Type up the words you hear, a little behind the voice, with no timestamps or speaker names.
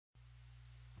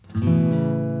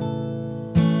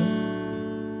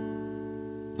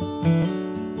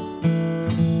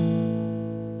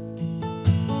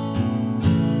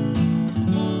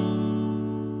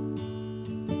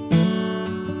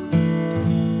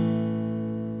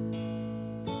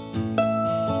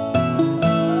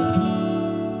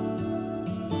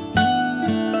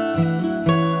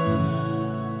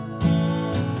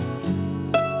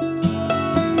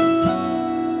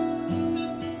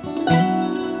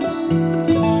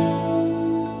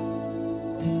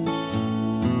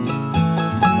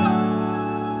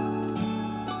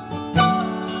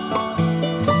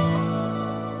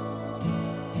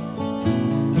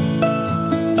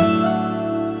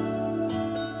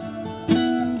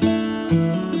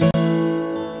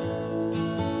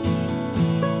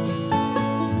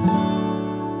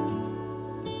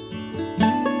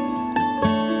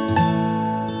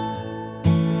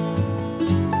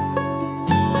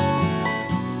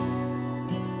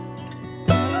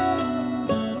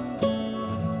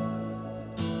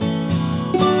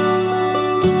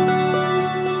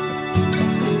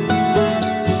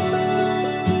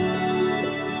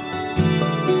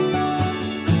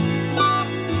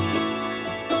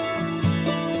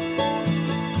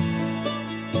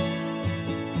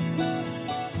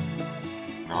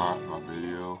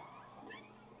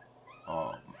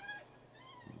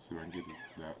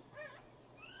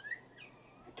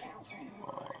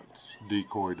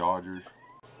Decoy Dodgers.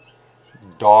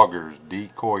 Doggers.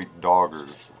 Decoy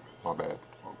Doggers. My bad,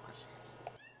 folks.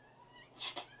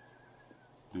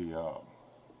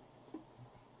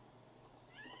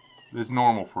 It's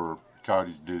normal for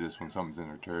coyotes to do this when something's in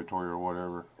their territory or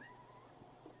whatever.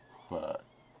 But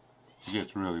it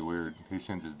gets really weird. He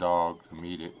sends his dog to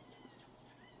meet it.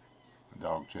 The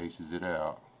dog chases it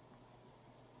out.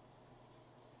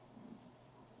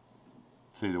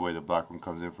 See the way the black one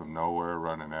comes in from nowhere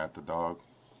running at the dog?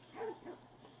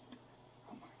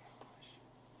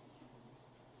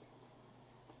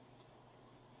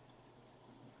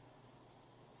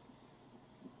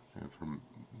 And from,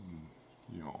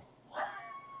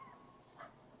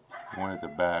 one at the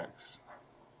back's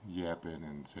yapping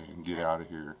and saying, "Get out of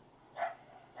here."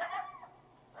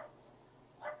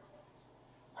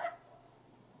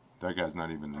 That guy's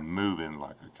not even moving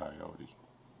like a coyote.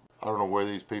 I don't know where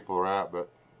these people are at, but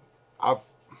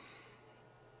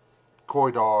coy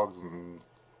dogs and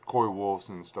coy wolves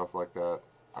and stuff like that.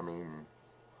 I mean,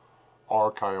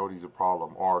 are coyotes a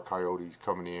problem? Are coyotes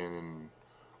coming in and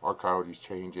are coyotes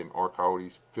changing? Are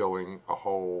coyotes filling a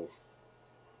hole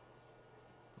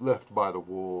left by the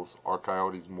wolves? Are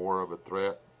coyotes more of a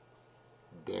threat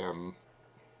than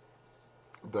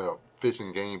the fish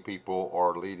and game people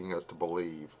are leading us to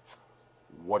believe?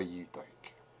 What do you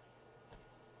think?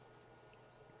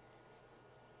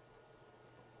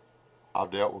 I've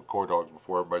dealt with coy dogs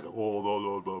before. Everybody's like, oh, blah,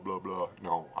 blah, blah, blah, blah.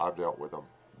 No, I've dealt with them.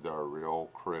 They're a real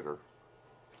critter.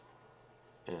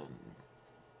 And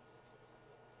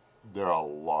they're a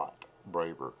lot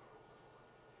braver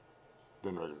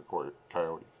than regular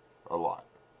coyote. A lot.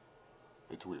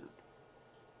 It's weird.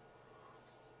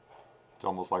 It's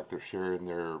almost like they're sharing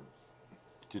their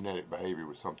genetic behavior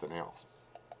with something else.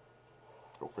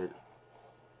 Go figure.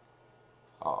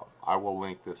 I will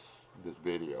link this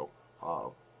video.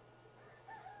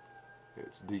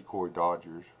 It's Decoy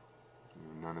Dodgers.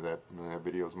 None of that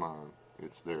video's mine.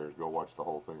 It's theirs. Go watch the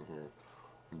whole thing here.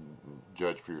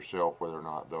 Judge for yourself whether or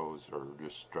not those are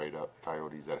just straight up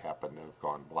coyotes that happen to have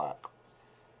gone black.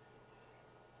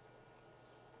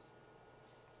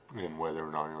 And whether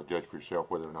or not, judge for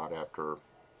yourself whether or not after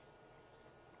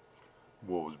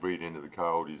wolves breed into the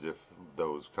coyotes, if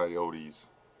those coyotes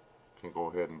can go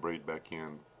ahead and breed back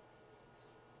in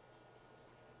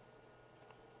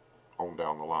on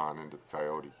down the line into the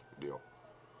coyote deal.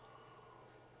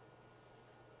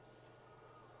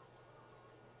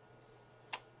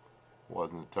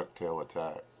 Wasn't a tuck tail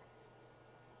attack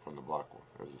from the black one.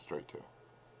 It was a straight tail.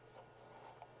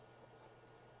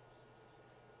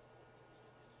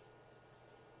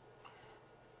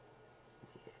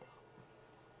 Yeah.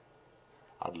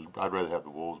 I'd rather have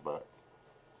the wolves back.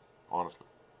 Honestly.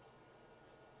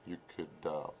 You could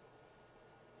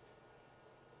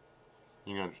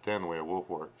you can understand the way a wolf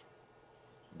works.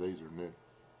 These are new.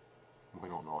 We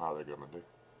don't know how they're going to do.